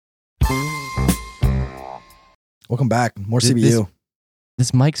Welcome back. More Th- CBU.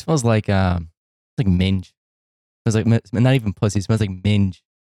 This mic smells like minge. Smells like not even pussy. It smells like minge.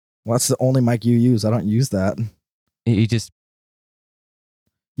 Well, that's the only mic you use. I don't use that. You just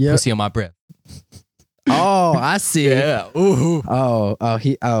pussy on my breath. Oh, I see. Yeah. Ooh. Bro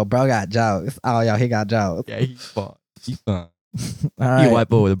got jokes. Oh, yo, he got jokes. Yeah, he's fun. He's fun. All right. You white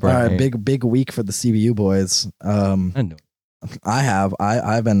boy with a brain. All right, big week for the CBU boys. I know.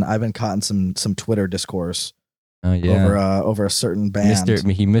 I've been caught in some Twitter discourse. Oh yeah. Over a certain band.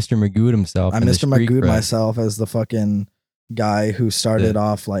 Mr. Magooed himself. I Mr. Magooed myself as the fucking guy who started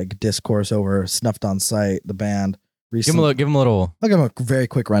off like discourse over Snuffed on Sight, the band. Give him a little. I'll give him a very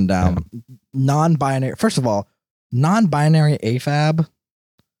quick rundown. Yeah. Non-binary. First of all, non-binary AFAB.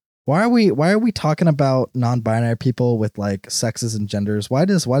 Why are we talking about non-binary people with like sexes and genders? Why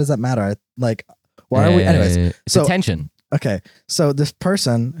does that matter? Why are we? Anyways, so attention. Okay, so this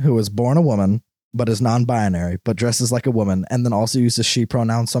person who was born a woman but is non-binary but dresses like a woman and then also uses she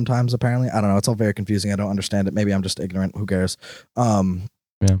pronouns sometimes. Apparently, I don't know. It's all very confusing. I don't understand it. Maybe I'm just ignorant. Who cares?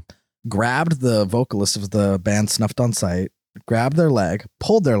 Grabbed the vocalist of the band Snuffed on Sight, grabbed their leg,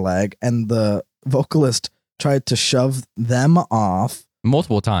 pulled their leg, and the vocalist tried to shove them off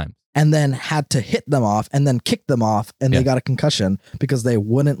multiple times and then had to hit them off and then kick them off, and they got a concussion because they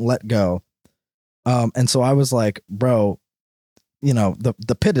wouldn't let go. And so I was like, bro, you know,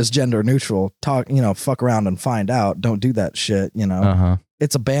 the pit is gender neutral. Talk, you know, fuck around and find out. Don't do that shit, you know.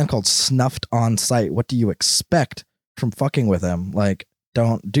 It's a band called Snuffed on Sight. What do you expect from fucking with them? Like,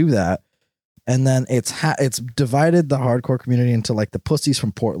 don't do that. And then it's divided the hardcore community into like the pussies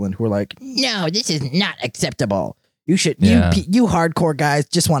from Portland who are like, no, this is not acceptable. You should, you hardcore guys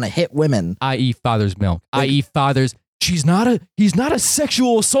just want to hit women. I.e. father's milk. I.e. father's, he's not a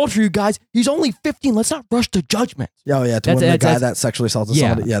sexual assaulter, you guys. He's only 15. Let's not rush to judgment. Oh yeah, to the guy that sexually assaulted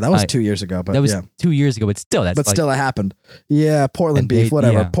somebody. Yeah, that was 2 years ago. But that was 2 years ago. But still, still it happened. Yeah, Portland beef,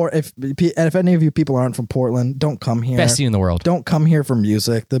 whatever. Yeah. If any of you people aren't from Portland, don't come here. Best scene in the world. Don't come here for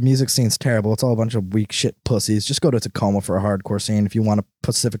music. The music scene's terrible. It's all a bunch of weak shit pussies. Just go to Tacoma for a hardcore scene if you want a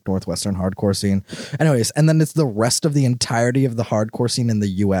Pacific Northwestern hardcore scene. Anyways, and then it's the rest of the entirety of the hardcore scene in the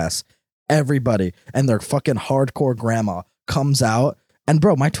U.S. Everybody and their fucking hardcore grandma comes out. And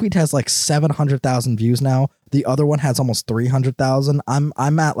bro, my tweet has like 700,000 views now. The other one has almost 300,000.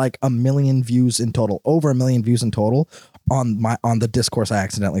 I'm at like 1 million views in total, over 1 million views in total on the discourse I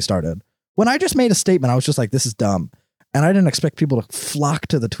accidentally started. When I just made a statement, I was just like, this is dumb. And I didn't expect people to flock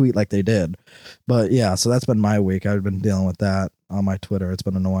to the tweet like they did. But yeah, so that's been my week. I've been dealing with that on my Twitter. It's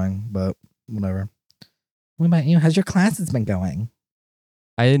been annoying, but whatever. What about you? How's your classes been going?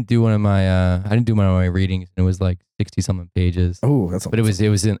 I didn't do one of my readings, and it was like 60 something pages. Oh, that's. But it was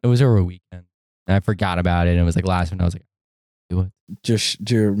over a weekend, and I forgot about it. And it was like last one. I was like, "Do it."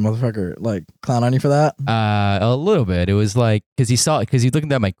 Just your motherfucker like clown on you for that? A little bit. It was like because he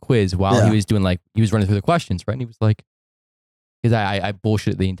looked at my quiz while he was doing he was running through the questions, right? And he was like, because I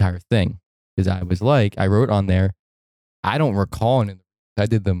bullshitted the entire thing because I was like, I wrote on there, I don't recall any. I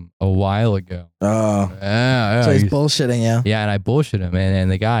did them a while ago. Oh, yeah. So he's bullshitting you. Yeah, and I bullshit him,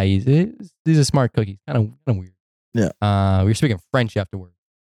 and the guy, he's a smart cookie. Kind of weird. Yeah. We were speaking French afterwards,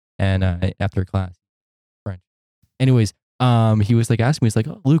 and after class, French. Anyways, he was like asking me, he's like,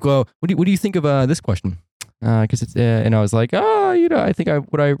 oh, Luke, what do you think of this question? Because it's and I was like, I think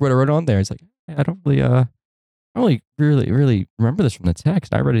what I wrote on there. It's like I don't really remember this from the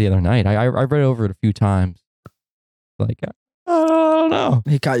text. I read it the other night. I read it over it a few times. Like. I don't know.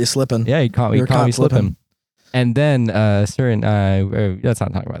 He caught you slipping. Yeah, he caught me slipping. And then let's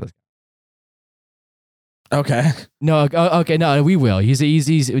not talk about this. Okay. No, okay, no, we will.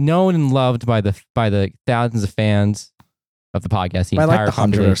 He's known and loved by the thousands of fans of the podcast. By like the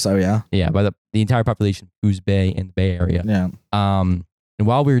 100 or so, yeah. Yeah, by the entire population of Coos Bay and the Bay Area. Yeah. And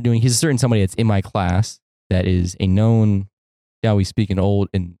while we were doing, he's a certain somebody that's in my class that is a known, we speak in old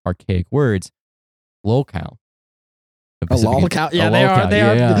and archaic words, lolcow. A lol cow? Yeah, they are.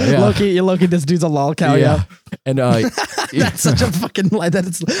 Yeah. Loki, this dude's a lol cow, yeah. And that's such a fucking that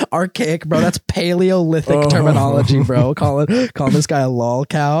it's archaic, bro. That's Paleolithic terminology, bro. Calling this guy a lol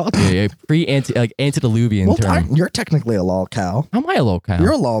cow. Yeah, antediluvian term. You're technically a lol cow. How am I a lol cow?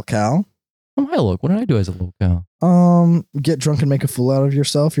 You're a lol cow. How am I a lol? What did I do as a lol cow? Get drunk and make a fool out of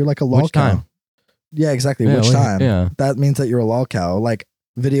yourself. You're like a lol Which cow. Time? Yeah, exactly. Which time? Yeah. That means that you're a lol cow. Like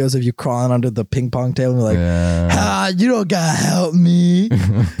videos of you crawling under the ping pong table and you're like, you don't gotta help me.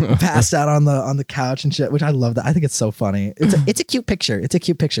 Passed out on the couch and shit, which I love that. I think it's so funny. It's a cute picture.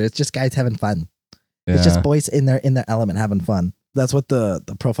 It's just guys having fun. Yeah. It's just boys in their element having fun. That's what the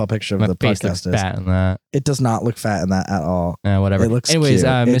profile picture of My the face looks podcast is. fat in that. It does not look fat in that at all. Whatever. It looks Anyways,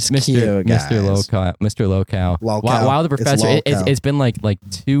 cute. It's Mr. cute, guys. Mr. Local. Lolcow. While the professor, It's Lolcow. it's been like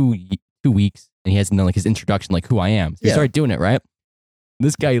 2 weeks, and he hasn't done like his introduction, like who I am. So he Yeah. started doing it, right?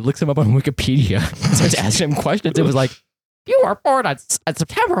 This guy looks him up on Wikipedia, starts asking him questions. It was like, "You were born on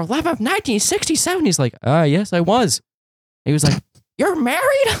September 11th, 1967." He's like, "Yes, I was." He was like, "You're married?"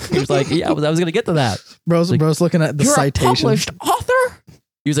 He was like, "Yeah, I was gonna get to that." Bro's looking at the You're citation. a published author?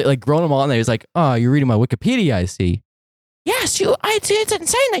 He was like growing him on there. He's like, "Oh, you're reading my Wikipedia, I see." Yes, it's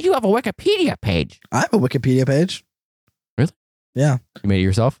insane that you have a Wikipedia page. I have a Wikipedia page. Really? Yeah. You made it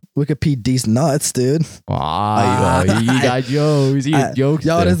yourself? Wikipedia's nuts, dude. Wow, you got jokes. You got jokes.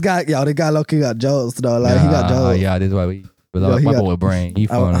 This guy Loki got jokes though. Like he got jokes. Yeah, this is why we He my got- boy brain. He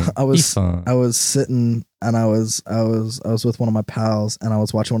funny. I was He fun. I was sitting and I was with one of my pals and I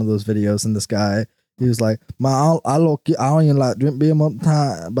was watching one of those videos and this guy, he was like, "Man, I don't even like drink beer most of the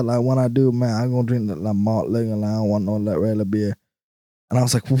time, but like when I do, man, I gonna drink like malt liquor. Like I don't want no like regular beer." And I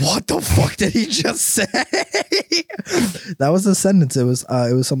was like, "What the fuck did he just say?" That was the sentence. It was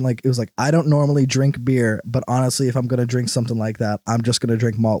something like, I don't normally drink beer, but honestly, if I'm gonna drink something like that, I'm just gonna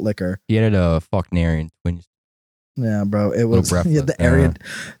drink malt liquor. He had a Faulknerian twin. Yeah, bro. It was breathless, the area.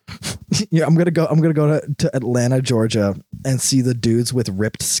 Yeah, I'm gonna go to Atlanta, Georgia, and see the dudes with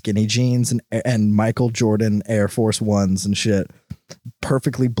ripped skinny jeans and Michael Jordan Air Force Ones and shit,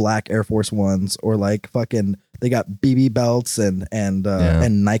 perfectly black Air Force Ones, or like fucking they got BB belts and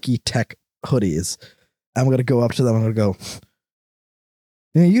Nike Tech hoodies. I'm gonna go up to them. I'm gonna go,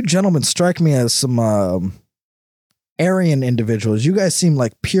 you gentlemen strike me as some Aryan individuals. You guys seem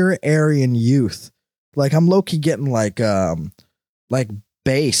like pure Aryan youth. Like I'm low-key getting like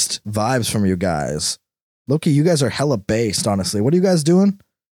based vibes from you guys. Low-key, you guys are hella based, honestly. What are you guys doing?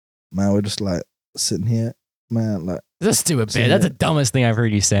 Man, we're just like sitting here. Man, like That's a stupid bit. That's the dumbest thing I've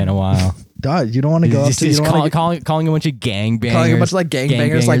heard you say in a while. dog, you don't want to go up to you don't wanna calling a bunch of gangbangers. calling a bunch of like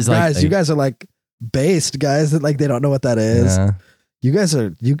gangbangers, like Gangbangers, guys, you guys are like based guys that like they don't know what that is. Yeah. You guys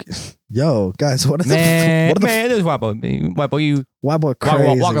are yo guys. What are Man, the this is Wapo, you why boy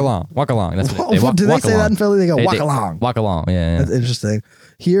crazy? walk along. That's what they What, do they walk say along. that in Philly? They go They- walk they- along. Walk along, yeah. That's interesting.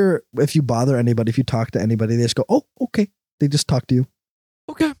 Here, if you bother anybody, if you talk to anybody, they just go, "Oh, okay." They just talk to you.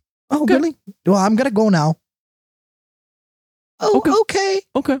 Okay, Oh, Okay. really? Well, I'm gonna go now. Oh, okay.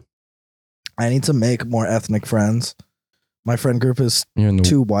 okay. I need to make more ethnic friends. My friend group is You're in the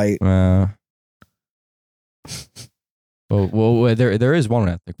too white. well, there is one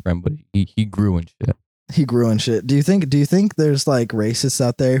ethnic friend, but he grew and shit. He grew and shit. Do you think there's like racists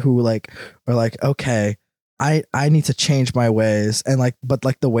out there who like are like, okay, I need to change my ways, and like, but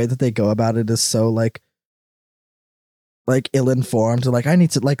like the way that they go about it is so like ill-informed. Like I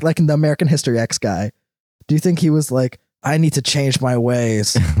need to like in the American History X guy. Do you think he was like, I need to change my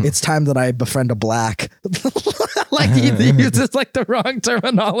ways. It's time that I befriend a black. Like he uses like the wrong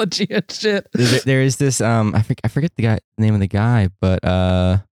terminology and shit. There is this I forget the name of the guy, but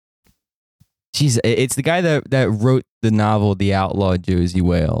it's the guy that wrote the novel The Outlaw Josie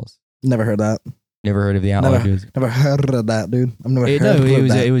Wales. Never heard that. Never heard of The Outlaw Josie? Never heard of that, dude. I've never heard of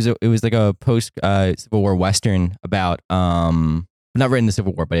that. It was like a post Civil War Western about not written in the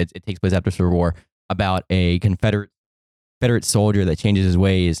Civil War, but it takes place after Civil War, about a Confederate soldier that changes his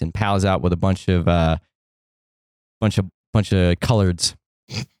ways and pals out with a bunch of coloreds,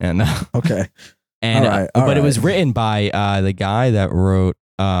 and Okay. and All right, but it was right. written by the guy that wrote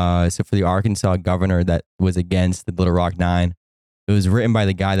so for the Arkansas governor that was against the Little Rock Nine. It was written by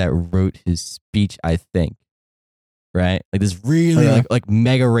the guy that wrote his speech, I think. Right, like this really Okay. like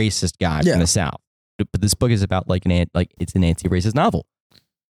mega racist guy Yeah. from the South. But this book is about like it's an anti-racist novel.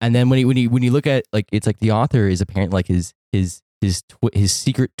 And then when you look at like it's like the author is apparently like his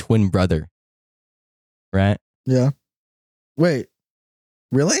secret twin brother, right? Yeah. Wait.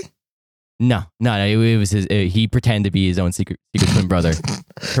 Really? No, it was his. He pretended to be his own secret twin brother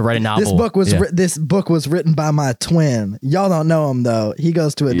to write a novel. This book was written by my twin. Y'all don't know him though. He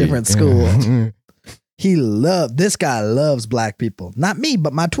goes to a different school. This guy loves black people. Not me,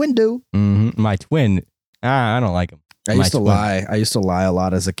 but my twin do. Mm-hmm. My twin. I don't like him. I used to lie. I used to lie a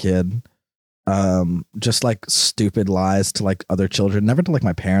lot as a kid. Just like stupid lies to like other children, never to like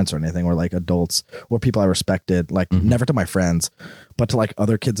my parents or anything, or like adults or people I respected, like never to my friends, but to like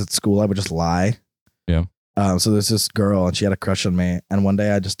other kids at school, I would just lie. Yeah. So there's this girl and she had a crush on me. And one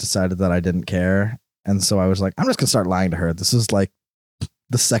day I just decided that I didn't care. And so I was like, I'm just gonna start lying to her. This is like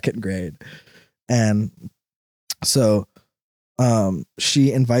the second grade. And so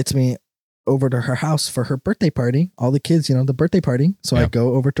she invites me over to her house for her birthday party. All the kids, the birthday party. So I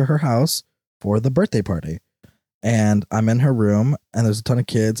go over to her house for the birthday party. and I'm in her room, and there's a ton of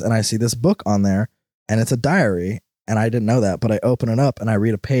kids, and I see this book on there, and it's a diary, and I didn't know that, but I open it up and I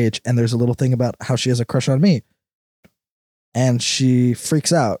read a page, and there's a little thing about how she has a crush on me. And she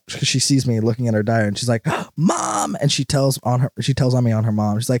freaks out because she sees me looking at her diary, and she's like, "Mom!" And she tells on me on her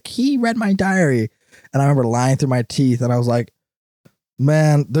mom. She's like, "He read my diary," and I remember lying through my teeth, and I was like,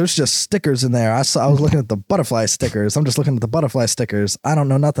 "Man, there's just stickers in there." I was looking at the butterfly stickers. I'm just looking at the butterfly stickers. I don't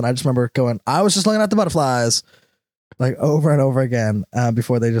know nothing. I just remember going, I was just looking at the butterflies, like over and over again,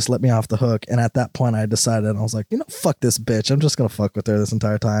 before they just let me off the hook. And at that point, I decided, I was like, fuck this bitch. I'm just gonna fuck with her this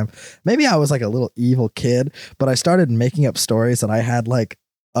entire time. Maybe I was like a little evil kid, but I started making up stories that I had like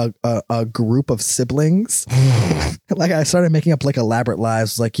a group of siblings. Like I started making up like elaborate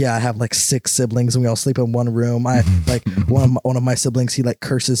lies. Like, yeah, I have like 6 siblings and we all sleep in one room. I like one of my siblings, he like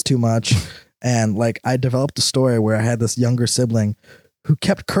curses too much. And like I developed a story where I had this younger sibling who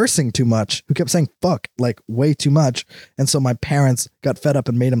kept cursing too much, who kept saying fuck like way too much. And so my parents got fed up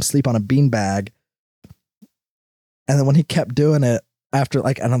and made him sleep on a beanbag. And then when he kept doing it after,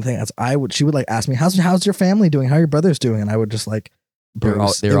 like, I don't think she would like ask me, how's your family doing? How are your brothers doing? And I would just like, they're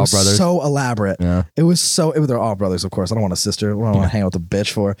all brothers. So elaborate. Yeah. They're all brothers, of course. I don't want a sister. I don't want to hang out with a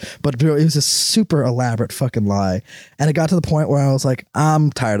bitch for. But bro, it was a super elaborate fucking lie. And it got to the point where I was like,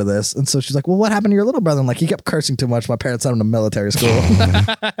 I'm tired of this. And so she's like, well, what happened to your little brother? I'm like, he kept cursing too much. My parents sent him to military school.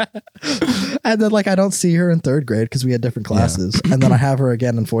 And then like I don't see her in 3rd grade because we had different classes. And then I have her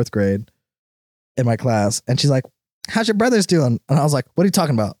again in 4th grade in my class. And she's like, how's your brothers doing? And I was like, what are you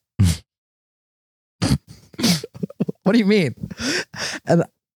talking about? What do you mean? And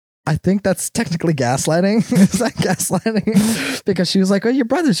I think that's technically gaslighting. Is that gaslighting? Because she was like, oh, your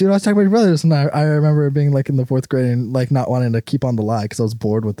brothers. I was talking about your brothers. And I remember being like in the 4th grade and like not wanting to keep on the lie because I was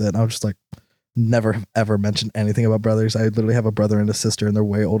bored with it. And I was just like, never ever mentioned anything about brothers. I literally have a brother and a sister and they're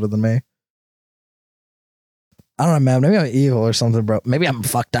way older than me. I don't know, man. Maybe I'm evil or something, bro. Maybe I'm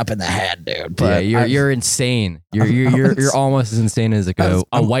fucked up in the head, dude. But yeah, you're insane. You're almost as insane as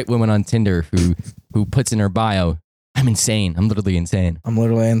a white woman on Tinder who puts in her bio, I'm insane. I'm literally insane.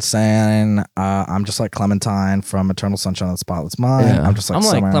 I'm just like Clementine from Eternal Sunshine of the Spotless Mind. Yeah. I'm just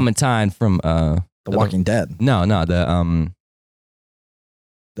like Clementine from The Walking Dead. No, the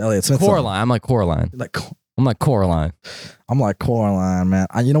Elliot Smith. Coraline. I'm like Coraline. I'm like Coraline. I'm like Coraline, man.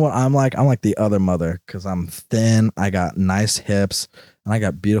 You know what I'm like? I'm like the other mother because I'm thin. I got nice hips and I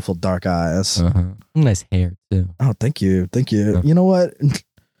got beautiful dark eyes. Nice hair too. Oh, thank you. You know what?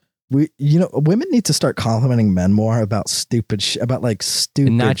 Women need to start complimenting men more about stupid shit, about like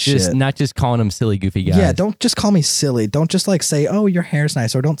stupid shit. Not just calling them silly, goofy guys. Yeah, don't just call me silly. Don't just like say, oh, your hair's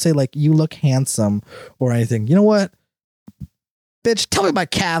nice, or don't say like you look handsome or anything. You know what? Bitch, tell me my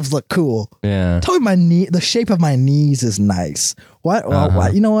calves look cool. Yeah. Tell me the shape of my knees is nice. What? Well, why?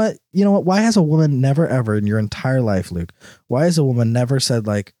 You know what? Why has a woman never ever in your entire life, Luke? Why has a woman never said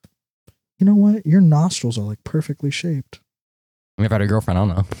like, you know what? Your nostrils are like perfectly shaped. I mean, if I had a girlfriend, I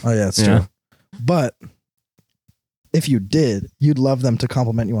don't know. Oh yeah, it's true. But if you did, you'd love them to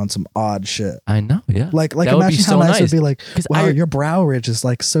compliment you on some odd shit. I know, yeah. Like imagine how nice it would be like, wow, your brow ridge is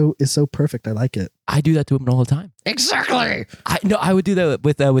like so perfect. I like it. I do that to women all the time. Exactly. I would do that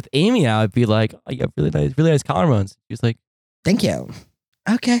with Amy. I would be like, oh, you have really nice collarbones. She was like, thank you.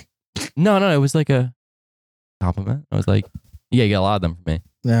 Okay. No, it was like a compliment. I was like, yeah, you got a lot of them for me.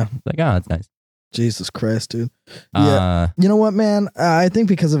 Yeah. Like, oh, that's nice. Jesus Christ, dude. Yeah. You know what, man? I think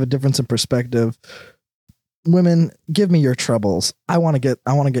because of a difference in perspective, women, give me your troubles. I want to get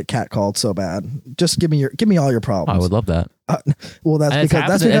catcalled so bad. Just give me all your problems. I would love that. Well, that's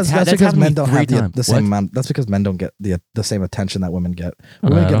because men don't have the same amount. That's because men don't get the same attention that women get.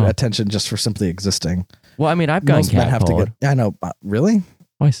 Women get attention just for simply existing. Well, I mean, I've gotten catcalled. I know. Really?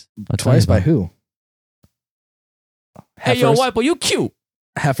 Twice. Twice by who? Hey, yo, white boy, you cute.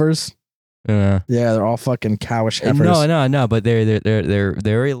 Heifers. Yeah, they're all fucking cowish heifers. No, but they're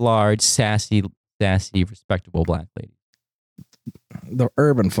very large, sassy, respectable black ladies. The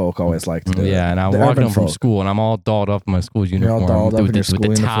urban folk always like to do and I walk home from school, and I'm all dolled up in my school's uniform. You're all dolled up in your school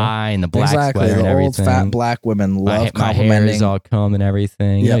with the uniform. tie and the black sweater the and everything. Old fat black women love complimenting. My hair is all combed and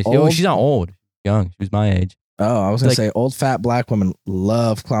everything. Yeah, she's not old. She's young. She was my age. Oh, I was gonna say old fat black women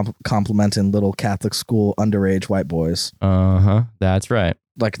love complimenting little Catholic school underage white boys. That's right.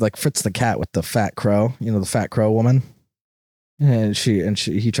 Like Fritz the cat with the fat crow, the fat crow woman, and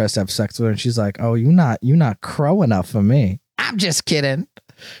he tries to have sex with her, and she's like, "Oh, you not crow enough for me." I'm just kidding.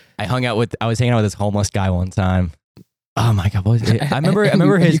 I was hanging out with this homeless guy one time. Oh my god, I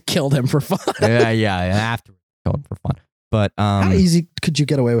remember you killed him for fun. yeah. After killed him for fun, but how easy could you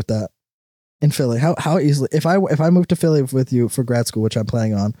get away with that? in Philly? How easily, if I moved to Philly with you for grad school, which I'm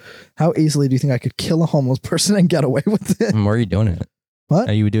planning on, how easily do you think I could kill a homeless person and get away with it? Where are you doing it?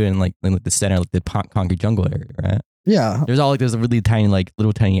 What? You would do it in like the center, like the concrete jungle area, right? Yeah. There's all like those really tiny, like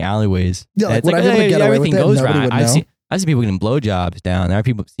little tiny alleyways. Yeah, like, it's would I be able to get away with everything it? goes Nobody right. would I've know? seen people getting blowjobs down there. I've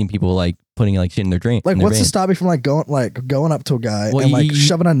seen people like putting like shit in their drink. Like, in their what's to veins. stop me from going up to a guy Well, and like you-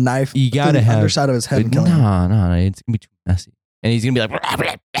 shoving a knife you gotta through the have- underside of his head and killing him? No, it's gonna be too messy, and he's gonna be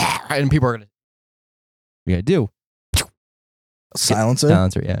like, and people are gonna. You gotta do Silencer?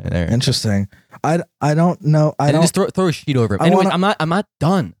 silencer, yeah. There. Interesting. I don't know. And then just throw a sheet over him. I Anyways, wanna- I'm not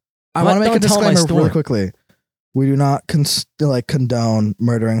done. I want to make a Don't tell my disclaimer story. really quickly. We do not condone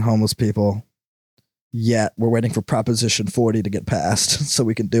murdering homeless people. Yet we're waiting for Proposition 40 to get passed so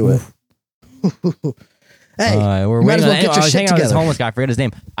we can do it. Hey, We're you might as waiting. well on- get your I was shit hanging out with this together. homeless guy. I forget his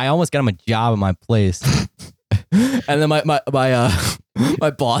name. I almost got him a job at my place, and then my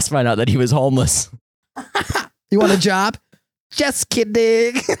my boss found out that he was homeless. you want a job? Just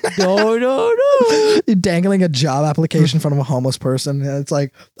kidding. No. You're dangling a job application in front of a homeless person. And it's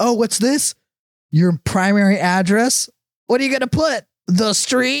like, oh, what's this? Your primary address? What are you going to put? The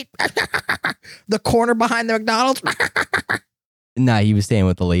street? The corner behind the McDonald's? Nah, he was staying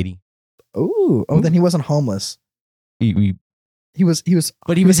with the lady. Ooh. Oh, then he wasn't homeless. He But he was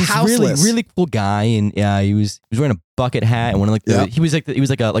was this houseless. really cool guy, and he was wearing a bucket hat and one of like the Yeah. he was like I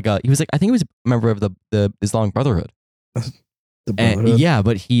think he was a member of the Islamic Brotherhood. The And, Brotherhood. yeah,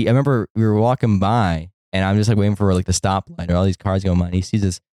 but I remember we were walking by, and I'm just like waiting for like the stoplight or all these cars going by, and he sees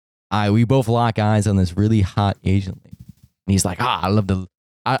this. We both lock eyes on this really hot Asian lady, and he's like, I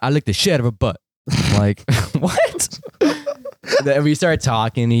lick the shit out of her butt. I'm like, what? Then we started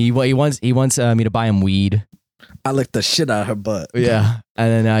talking. He wants me to buy him weed. I licked the shit out of her butt. Yeah,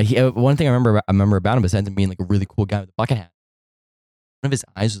 and then one thing I remember about him besides him being like a really cool guy with a bucket hat. One of his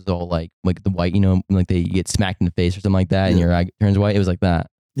eyes was all like the white, like you get smacked in the face or something like that, and Yeah. your eye turns white. It was like that.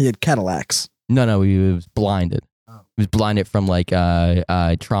 He had Cadillacs. No, he was blinded. Oh. He was blinded from like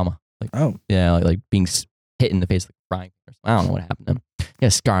trauma, like Oh. like being hit in the face, like frying. I don't know what happened to him. He had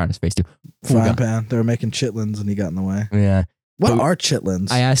a scar on his face too. Frying pan. They were making chitlins and he got in the way. Yeah. What But are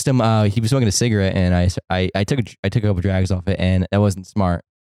chitlins? I asked him. He was smoking a cigarette, and I took a couple drags off it, and that wasn't smart.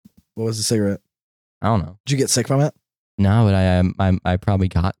 What was the cigarette? I don't know. Did you get sick from it? No, but I probably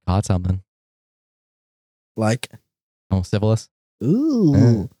caught something. Like, Oh, syphilis.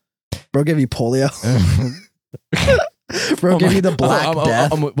 ooh. Bro gave you polio. Bro gave you the Black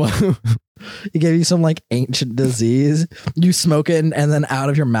Death. He gave you some like ancient disease. You smoke it and then out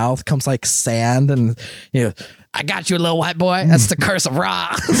of your mouth comes like sand and I got you, little white boy. That's the curse of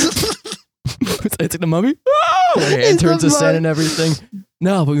Ra. It's like the mummy. It's It turns the to sand mummy. and everything.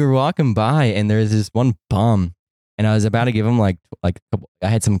 No, but we were walking by, and there's this one bum, and I was about to give him like a couple. I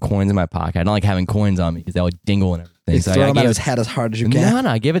had some coins in my pocket. I don't like having coins on me because they would dingle and everything. You So throw I him at gave his head as hard as you can. No,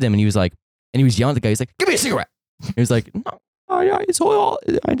 I gave it to him, and he was like, and he was yelling at the guy. He's like, "Give me a cigarette." He was like, "No, it's all.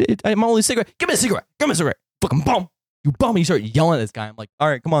 I'm only a cigarette. Give me a cigarette. Give me a cigarette. Fucking bum, you bum!" And you start yelling at this guy. I'm like, "All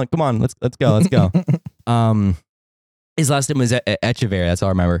right, come on, let's go." His last name was Echeverry. That's all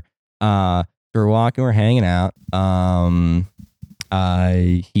I remember. We're walking, we're hanging out.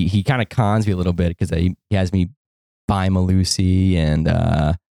 He kind of cons me a little bit because he has me buy him a Lucy, and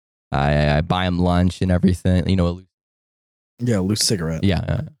I buy him lunch and everything. You know, a Lucy. Yeah, loose cigarette.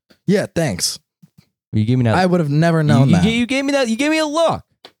 Yeah. Yeah, thanks. You gave me that. I would have never known that. You gave me that. You gave me a look.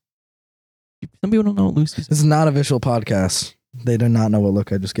 Some people don't know what Lucy's. This is not a visual podcast. They do not know what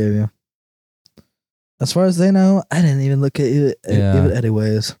look I just gave you. As far as they know, I didn't even look at you Yeah.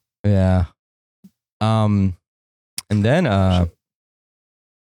 anyways. Yeah. And then I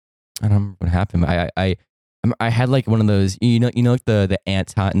don't remember what happened. I had like one of those, like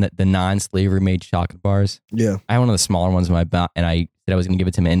the the non-slavery made chocolate bars. Yeah. I had one of the smaller ones in my belt, and I said I was gonna give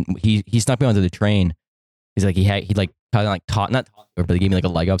it to him, and he snuck me onto the train. He's like he like kind of like not over, but he gave me like a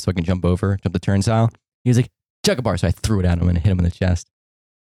leg up so I can jump the turnstile. He was like, chocolate bar, so I threw it at him and hit him in the chest.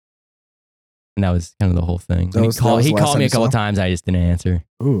 And that was kind of the whole thing. That And was he called the last me time a couple you saw times. I just didn't answer.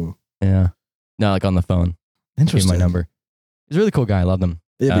 Ooh. Yeah. No, like on the phone. Gave him Interesting. my number. He's a really cool guy. I loved him.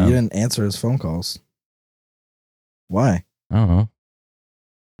 Yeah, but you didn't answer his phone calls. Why? I don't know.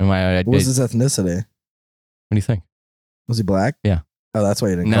 And What was his ethnicity? what do you think? Was he black? Yeah. Oh, that's why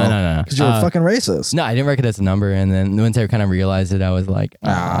you didn't No, call. no. Because you're a fucking racist. No, I didn't recognize the number. And then once I kind of realized it, I was like, it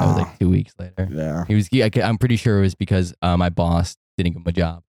was like 2 weeks later. Yeah. I'm pretty sure it was because my boss didn't give him a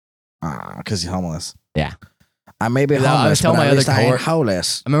job. Because he's homeless. Yeah. I may be I was homeless, telling but my at other least I ain't cohort-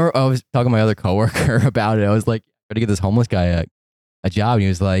 homeless. I remember I was talking to my other coworker about it. I was like, got to get this homeless guy a job. And he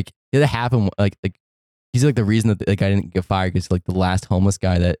was like, did it happen? Like He's like the reason that the guy didn't get fired because like the last homeless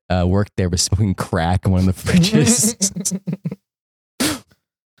guy that worked there was smoking crack in one of the fridges.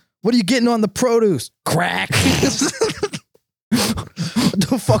 What are you getting on the produce? Crack. What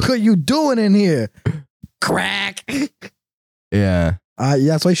the fuck are you doing in here? Crack. Yeah. Yeah,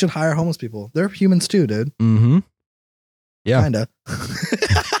 that's why you should hire homeless people. They're humans too, dude. Mm-hmm. Yeah. Kinda.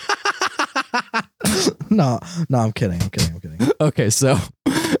 No, I'm kidding. Okay, so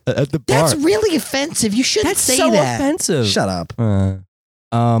at the bar. That's really offensive. You shouldn't That's say so that. offensive. Shut up.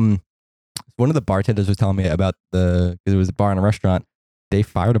 One of the bartenders was telling me about because it was a bar and a restaurant. They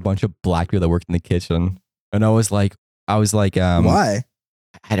fired a bunch of black people that worked in the kitchen, and I was like, why?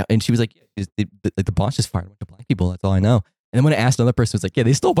 I don't. And she was like, the boss just fired a bunch of black people. That's all I know. And then when I asked another person, it was like, yeah,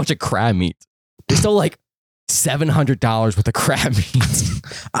 they stole a bunch of crab meat. They stole like $700 worth of crab meat.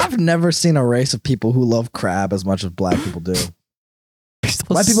 I've never seen a race of people who love crab as much as black people do.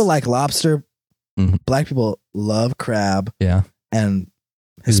 White people like lobster. Mm-hmm. Black people love crab. Yeah. And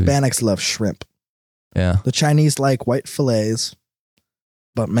Hispanics love shrimp. Yeah. The Chinese like white fillets.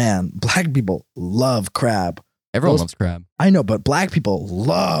 But man, black people love crab. Everyone loves crab. I know, but black people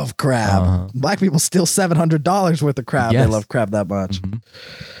love crab. Uh-huh. Black people steal $700 worth of crab. Yes. They love crab that much. Mm-hmm.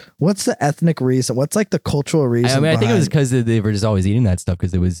 What's the ethnic reason? What's like the cultural reason? I mean, I think it was because they were just always eating that stuff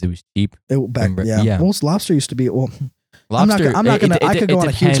because it was cheap. Yeah. Most lobster used to be. Well, Lobster. I'm not gonna. I could go on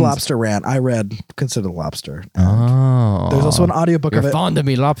a huge depends. lobster rant. I read Consider the Lobster. Oh. There's also an audiobook of You're it. fond of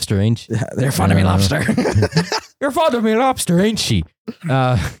me, lobster, ain't you? Yeah, they're fond of me, lobster. You're fond of me, lobster, ain't she?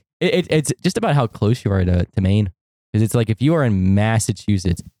 It's just about how close you are to Maine. Because it's like if you are in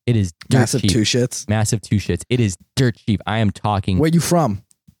Massachusetts, it is dirt Massive cheap. two shits. Massive two shits. It is dirt cheap. I am talking. Where you from?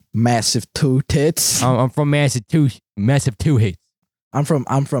 Massive two tits. I'm from Massachusetts. Massive two hits. I'm from.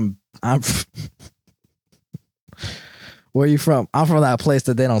 Where you from? I'm from that place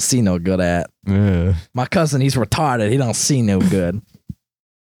that they don't see no good at. My cousin, he's retarded. He don't see no good.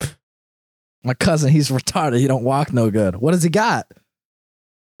 My cousin, he's retarded. He don't walk no good. What does he got?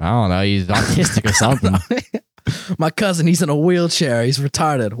 I don't know. He's autistic or something. My cousin, he's in a wheelchair. He's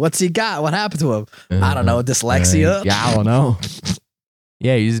retarded. What's he got? What happened to him? I don't know. Dyslexia? Yeah, I don't know.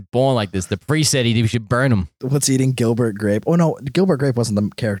 Yeah, he's born like this. The priest said we should burn him. What's eating Gilbert Grape? Oh no, Gilbert Grape wasn't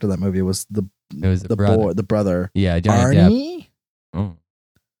the character of that movie. It was the brother. Yeah, Johnny Arnie. Depp. Oh.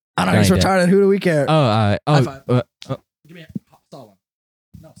 I don't know. He's Johnny retarded. Who do we care? Oh, Give me a solid one.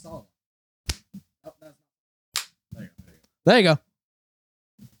 No, solid. Oh, that's not. There you go.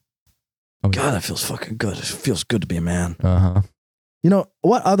 Oh, God, that feels fucking good. It feels good to be a man. Uh-huh. You know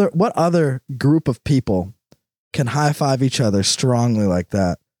what other group of people can high five each other strongly like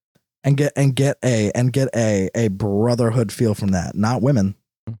that and get a brotherhood feel from that? Not women.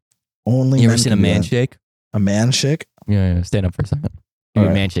 Only you men ever seen a can do man that. shake? A man shake? Yeah. Stand up for a second. Give me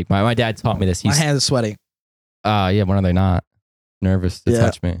a man shake. My dad taught me this. My hand is sweaty. Yeah, when are they not? Nervous to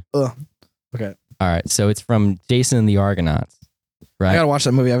touch me. Ugh. Okay. All right. So it's from Jason and the Argonauts. Right. I gotta watch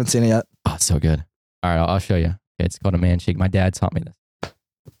that movie. I haven't seen it yet. Oh, it's so good. All right, I'll show you. Okay, it's called a man shake. My dad taught me this.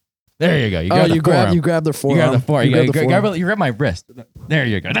 There you go. You grab the forearm. You grab the forearm. You grab my wrist. There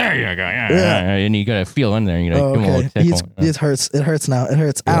you go. There you go. Yeah. And you gotta feel in there. You gotta give him a little tickle. It hurts. It hurts now. It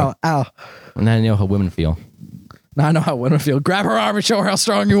hurts. Yeah. Ow. And then you know how women feel. Now I know how women feel. Grab her arm and show her how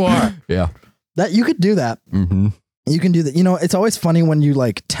strong you are. Yeah. That you could do that. Mm-hmm. You can do that. You know, it's always funny when you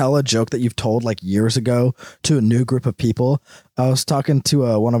like tell a joke that you've told like years ago to a new group of people. I was talking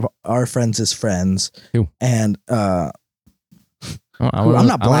to one of our friends' friends, Who? And I'm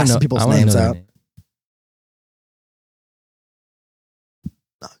not blasting people's names out.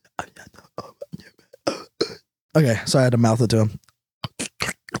 Okay, so I had to mouth it to him.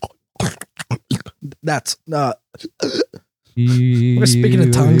 That's we're speaking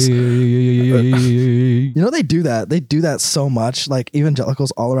in tongues. You know they do that. They do that so much. Like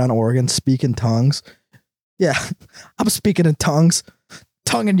evangelicals all around Oregon speak in tongues. Yeah, I'm speaking in tongues.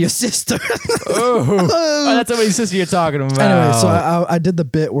 Tonguing your sister. Oh, that's somebody's sister you're talking about. Anyway, so I did the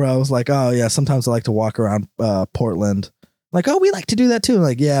bit where I was like, oh yeah, sometimes I like to walk around Portland. Like, oh, we like to do that too.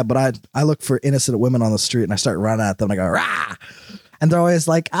 Like, yeah, but I look for innocent women on the street and I start running at them and I go, rah! And they're always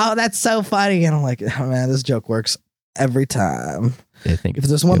like, oh, that's so funny. And I'm like, oh man, this joke works every time. If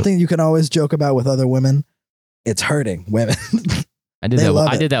there's one thing you can always joke about with other women, it's hurting women. I did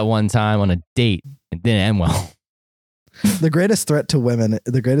that one time on a date. It didn't end well. The greatest threat to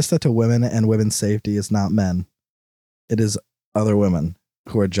women and women's safety is not men. It is other women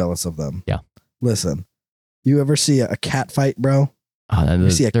who are jealous of them. Yeah. Listen, you ever see a cat fight, bro? Oh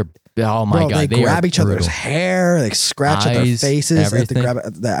my God. They grab each other's hair, they scratch at their faces, they have to grab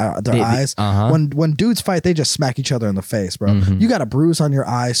at their eyes. Uh-huh. When dudes fight, they just smack each other in the face, bro. Mm-hmm. You got a bruise on your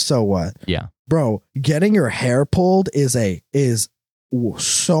eye, so what? Yeah. bro, getting your hair pulled is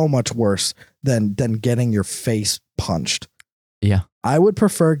so much worse than getting your face punched. Yeah. I would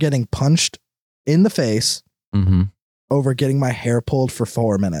prefer getting punched in the face over getting my hair pulled for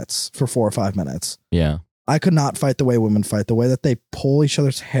 4 or 5 minutes. Yeah. I could not fight the way women fight, the way that they pull each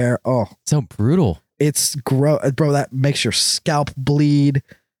other's hair. Oh, so brutal. It's gross, bro. That makes your scalp bleed.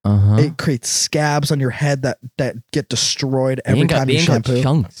 It creates scabs on your head that get destroyed every time you shampoo.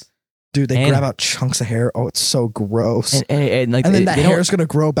 Chunks. Dude, they grab out chunks of hair. Oh, it's so gross. And then that hair is gonna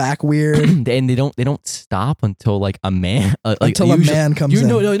grow back weird. And they don't stop until like a man until a man comes in.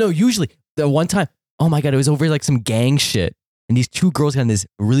 No. Usually the one time, oh my god, it was over like some gang shit, and these two girls got in this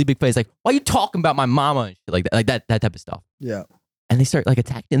really big face, like, why are you talking about my mama and shit, like that type of stuff. Yeah. And they start like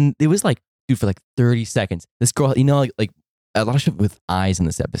attacking. And it was like, dude, for like 30 seconds, this girl, like a lot of shit with eyes in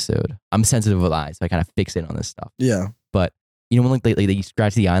this episode. I'm sensitive with eyes, so I kind of fixate on this stuff. Yeah. But you know when like they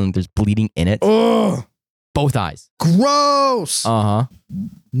scratch the eye and there's bleeding in it? Ugh. Both eyes. Gross.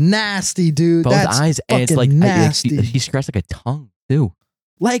 Nasty, dude. Both eyes. And it's like nasty. She scratched like a tongue too.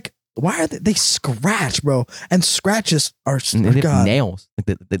 Like, why are they scratch, bro? And scratches are God. Nails.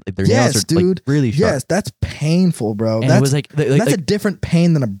 Like their yes, nails are dude. Like really sharp. Yes, that's painful, bro. And that's it was like that's a different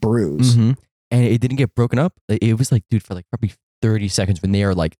pain than a bruise. And it didn't get broken up. It was like, dude, for like probably 30 seconds when they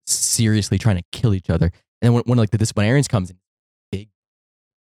are like seriously trying to kill each other. And then when Aaron's comes in,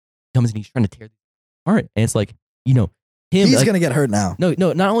 he's trying to tear them apart. And it's like, you know, he's like, gonna get hurt now. No,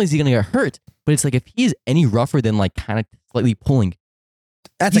 not only is he gonna get hurt, but it's like if he's any rougher than like kind of slightly pulling,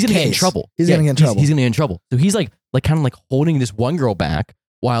 he's gonna get in trouble. He's gonna get in trouble. He's gonna get in trouble. So he's like kind of like holding this one girl back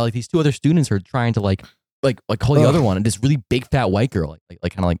while like these two other students are trying to like hold the other one, and this really big fat white girl,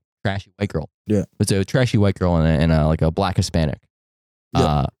 like kind of like trashy white girl. Yeah. It's a trashy white girl and like a black Hispanic.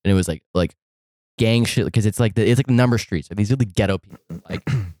 Yeah. And it was like gang shit, because it's like the number streets. So these really ghetto people. Like,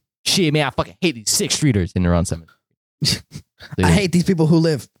 shit, man, I fucking hate these 6th streeters in around 7th. I hate these people who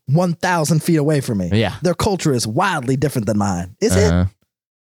live 1,000 feet away from me. Yeah. Their culture is wildly different than mine. Is it?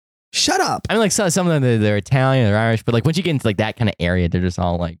 Shut up. I mean, like some of them, they're Italian, they're Irish, but like once you get into like that kind of area, they're just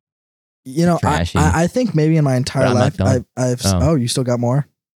all like, you know, trashy. I think maybe in my entire life, I've you still got more?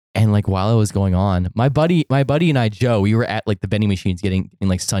 And like while it was going on, my buddy and I, Joe, we were at like the vending machines getting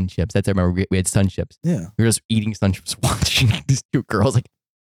like Sun Chips. That's I remember we had Sun Chips. Yeah. We were just eating Sun Chips, watching these two girls like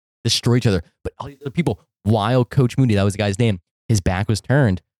destroy each other. But all these other people, while Coach Moody, that was the guy's name, his back was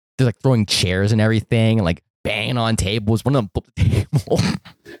turned. They're like throwing chairs and everything, and like banging on tables. One of them flipped the table,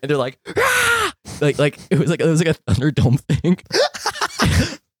 and they're like, ah! like it was like a Thunderdome thing.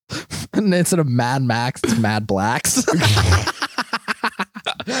 And instead of Mad Max, it's Mad Blacks.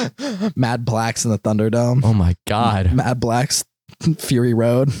 Mad Blacks in the Thunderdome. Oh my God. Mad Blacks, Fury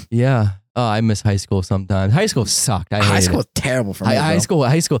Road. Yeah. Oh, I miss high school sometimes. High school sucked. High school was terrible for me. High school.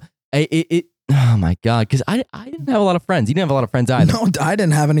 Oh my God. Because I didn't have a lot of friends. You didn't have a lot of friends either. No, I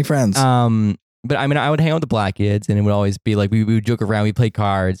didn't have any friends. But I mean, I would hang out with the black kids, and it would always be like we would joke around. We play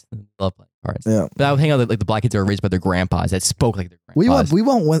cards. Love playing cards. Yeah. But I would hang out with like the black kids that were raised by their grandpas that spoke like their grandpas.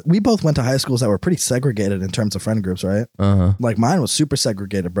 We both went to high schools that were pretty segregated in terms of friend groups, right? Like mine was super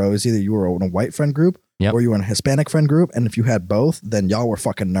segregated, bro. It was either you were in a white friend group or you were in a Hispanic friend group, and if you had both, then y'all were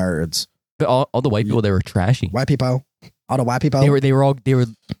fucking nerds. But all the white people, they were trashy. White people, all the white people. They were all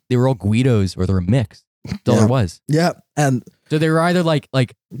Guidos, or they were mixed. That's all there was. Yeah, and so they were either like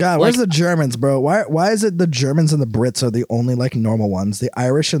God, where's the Germans, bro? Why is it the Germans and the Brits are the only like normal ones? The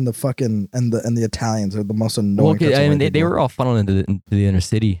Irish and the fucking and the Italians are the most annoying. Well, I mean, they were all funneled into the inner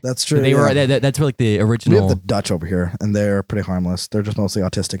city. That's true. So they were. That's where like the original. We have the Dutch over here, and they're pretty harmless. They're just mostly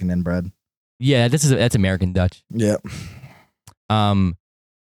autistic and inbred. Yeah, that's American Dutch. Yeah.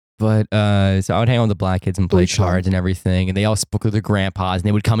 But so I would hang out with the black kids and play cards and everything, and they all spoke with their grandpas, and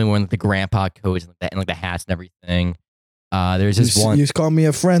they would come in wearing like the grandpa coats and like the hats and everything. There's just one. You call me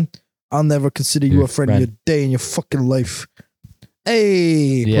a friend. I'll never consider you a friend in your day in your fucking life.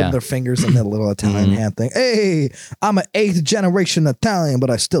 Hey, putting their fingers in that little Italian hand thing. Hey, I'm an 8th generation Italian,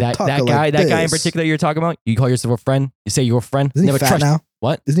 but I still talk like this. That guy in particular you're talking about. You call yourself a friend. You say you're a friend. Isn't he fat now?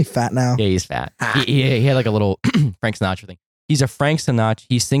 What? Isn't he fat now? Yeah, he's fat. He had like a little Frank Sinatra thing. He's a Frank Sinatra.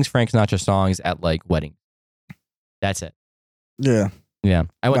 He sings Frank Sinatra songs at like weddings. That's it. Yeah. Yeah.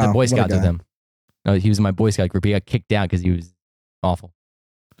 I went to Boy Scouts with him. No, he was in my Boy Scout group. He got kicked out because he was awful.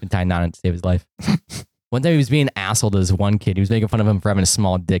 Been tying down to save his life. One time he was being an asshole to this one kid. He was making fun of him for having a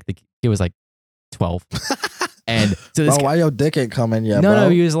small dick. The kid was like 12. And so this why your dick ain't coming yet? No, bro?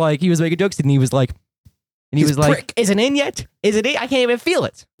 he was making jokes, and he was like, is it in yet? Is it in? I can't even feel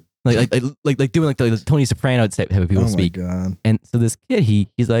it. Like doing like the Tony Soprano type of people speak. Oh my God. And so this kid,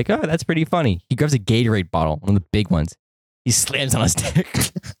 he's like, oh, that's pretty funny. He grabs a Gatorade bottle, one of the big ones. He slams on his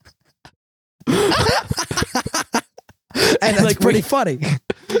dick. And that's like, pretty funny.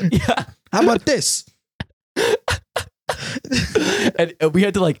 Yeah. How about this? And we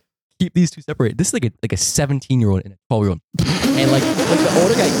had to like keep these two separate. This is like a 17-year-old and a 12-year-old. And like the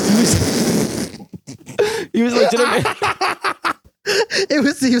older guy, he was legitimate.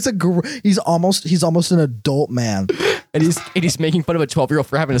 He's almost an adult man. And he's making fun of a 12-year-old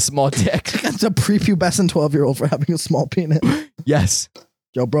for having a small dick. That's a prepubescent 12-year-old for having a small penis. Yes.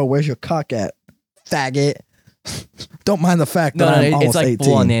 Yo, bro, where's your cock at? Faggot. Don't mind the fact that I'm almost it's like 18.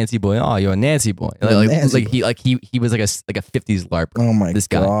 full on Nancy boy. Oh, you're a Nancy boy. He was like a 50s LARP. Oh my this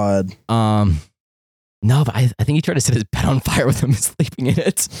guy. God. No, but I think he tried to set his bed on fire with him sleeping in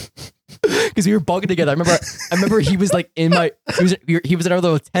it. Because we were bunking together. I remember he was like in my he was in our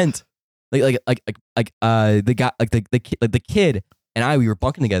little tent. The guy the kid and we were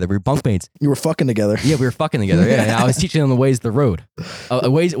bunking together. We were bunkmates. You were fucking together. Yeah, we were fucking together. Yeah, and I was teaching him the ways of the road,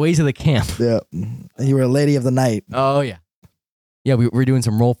 ways of the camp. Yeah, you were a lady of the night. Oh yeah, yeah. We were doing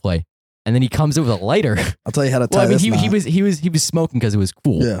some role play, and then he comes in with a lighter. I'll tell you how to tie well, I mean, this he was smoking because it was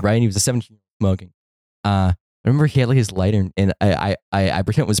cool, yeah. right? And he was a 17-year-old smoking. I remember he had like his lighter, and I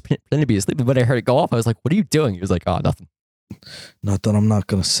pretended to be asleep, but I heard it go off. I was like, "What are you doing?" He was like, "Oh, nothing." Nothing. I'm not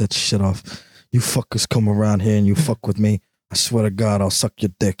gonna set shit off. You fuckers come around here and you fuck with me. I swear to God, I'll suck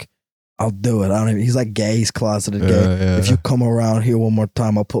your dick. I'll do it. He's like gay. He's closeted gay. Yeah. If you come around here one more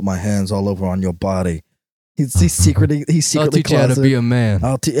time, I'll put my hands all over on your body. He's secretly I'll teach closeted. you how to be a man.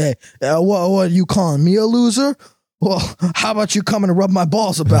 Hey, what are you calling me a loser? Well, how about you come and rub my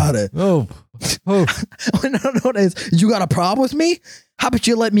balls about it? Oh. No, you got a problem with me? How about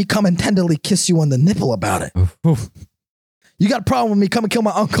you let me come and tenderly kiss you on the nipple about it? You got a problem with me? Come and kill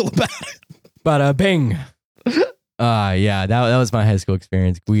my uncle about it. Bada bing. Yeah, that was my high school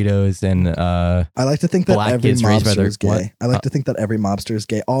experience. Guidos and I like to think that every mobster is gay. I like to think that every mobster is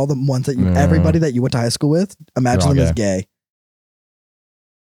gay. All the ones that everybody that you went to high school with, imagine them as gay.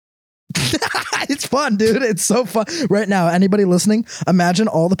 It's fun, dude. It's so fun. Right now, anybody listening, imagine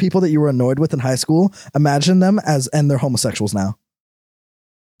all the people that you were annoyed with in high school. Imagine them and they're homosexuals now.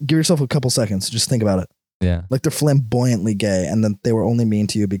 Give yourself a couple seconds. Just think about it. Yeah. Like they're flamboyantly gay, and then they were only mean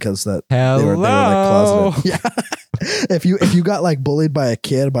to you because that they were like closeted. Yeah. If you got like bullied by a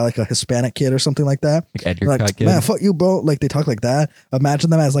kid, by like a Hispanic kid or something like that, like, man, fuck you, bro. Like they talk like that.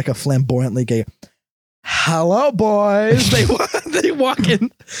 Imagine them as like a flamboyantly gay. Hello, boys. They walk in.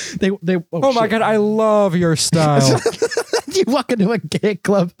 Oh my God, I love your style. You walk into a gay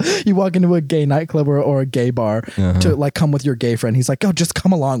club. You walk into a gay nightclub or a gay bar to like come with your gay friend. He's like, oh, just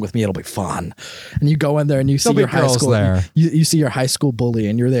come along with me. It'll be fun. And you go in there and you see your high school. There. You see your high school bully,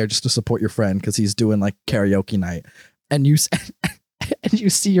 and you're there just to support your friend because he's doing like karaoke night. And you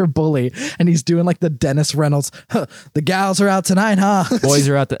see your bully, and he's doing like the Dennis Reynolds. Huh, the gals are out tonight, huh? Boys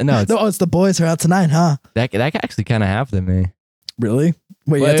are out. It's the boys are out tonight, huh? That actually kind of happened to me. Really?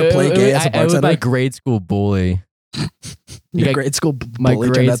 Wait, you had to play gay as a bartender? I was my grade school bully. Your grade school bully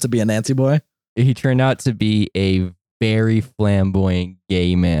turned out to be a Nancy boy? He turned out to be a very flamboyant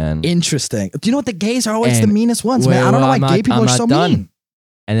gay man. Interesting. Do you know what? The gays are always the meanest ones, man. I don't know why gay people are so mean.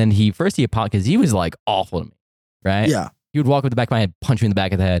 And then he apologized because he was like awful to me, right? Yeah. He would walk with the back of my head, punch me in the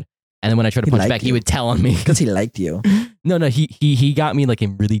back of the head. And then when I tried to punch back, he would tell on me. Because he liked you. No, he got me like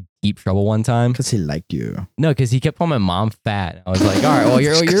in really deep trouble one time. Because he liked you. No, because he kept calling my mom fat. I was like, all right, well,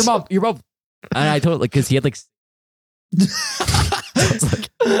 your mom. And I told like, because he had like, I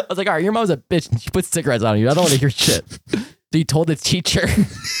was like, all right, your mom's a bitch and she puts cigarettes on you. I don't want to hear shit. So he told the teacher.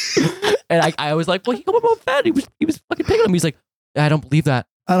 And I was like, well, he called my mom fat. He was fucking picking on me. He's like, I don't believe that.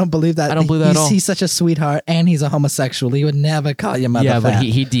 I don't believe that. I don't believe that at all. He's such a sweetheart and he's a homosexual. He would never call your mother fat. But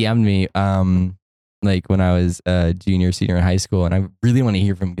he DM'd me like when I was junior, senior in high school, and I really want to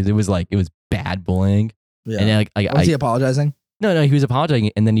hear from him because it was bad bullying. Yeah. And then, like, was he apologizing? No, he was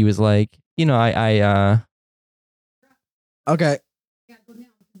apologizing, and then he was like, Okay.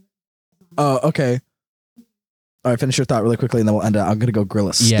 Oh, okay. All right, finish your thought really quickly, and then we'll end it. I'm gonna go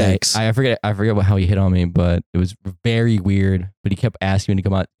grill steaks. Yeah, I forget how he hit on me, but it was very weird. But he kept asking me to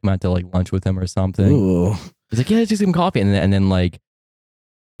come out to like lunch with him or something. Ooh. He's like, yeah, just some coffee, and then like,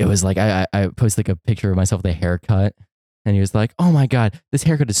 it was like I posted like a picture of myself with a haircut, and he was like, oh my God, this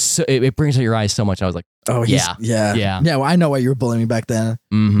haircut is so it brings out your eyes so much. I was like, oh yeah. Well, I know why you were bullying me back then.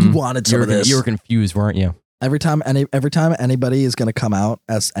 Mm-hmm. You wanted some of this. You were confused, weren't you? Every time anybody is gonna come out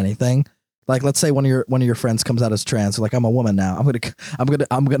as anything. Like, let's say one of your friends comes out as trans. Like, I'm a woman now. I'm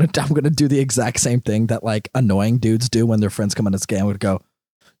gonna do the exact same thing that like annoying dudes do when their friends come out as gay. I'm gonna go,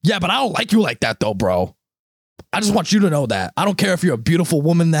 yeah, but I don't like you like that though, bro. I just want you to know that. I don't care if you're a beautiful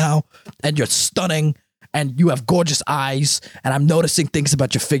woman now and you're stunning and you have gorgeous eyes, and I'm noticing things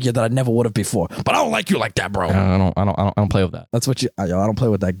about your figure that I never would have before. But I don't like you like that, bro. I don't play with that. That's what I don't play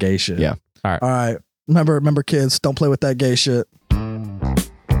with that gay shit. Yeah. All right. Remember, kids, don't play with that gay shit.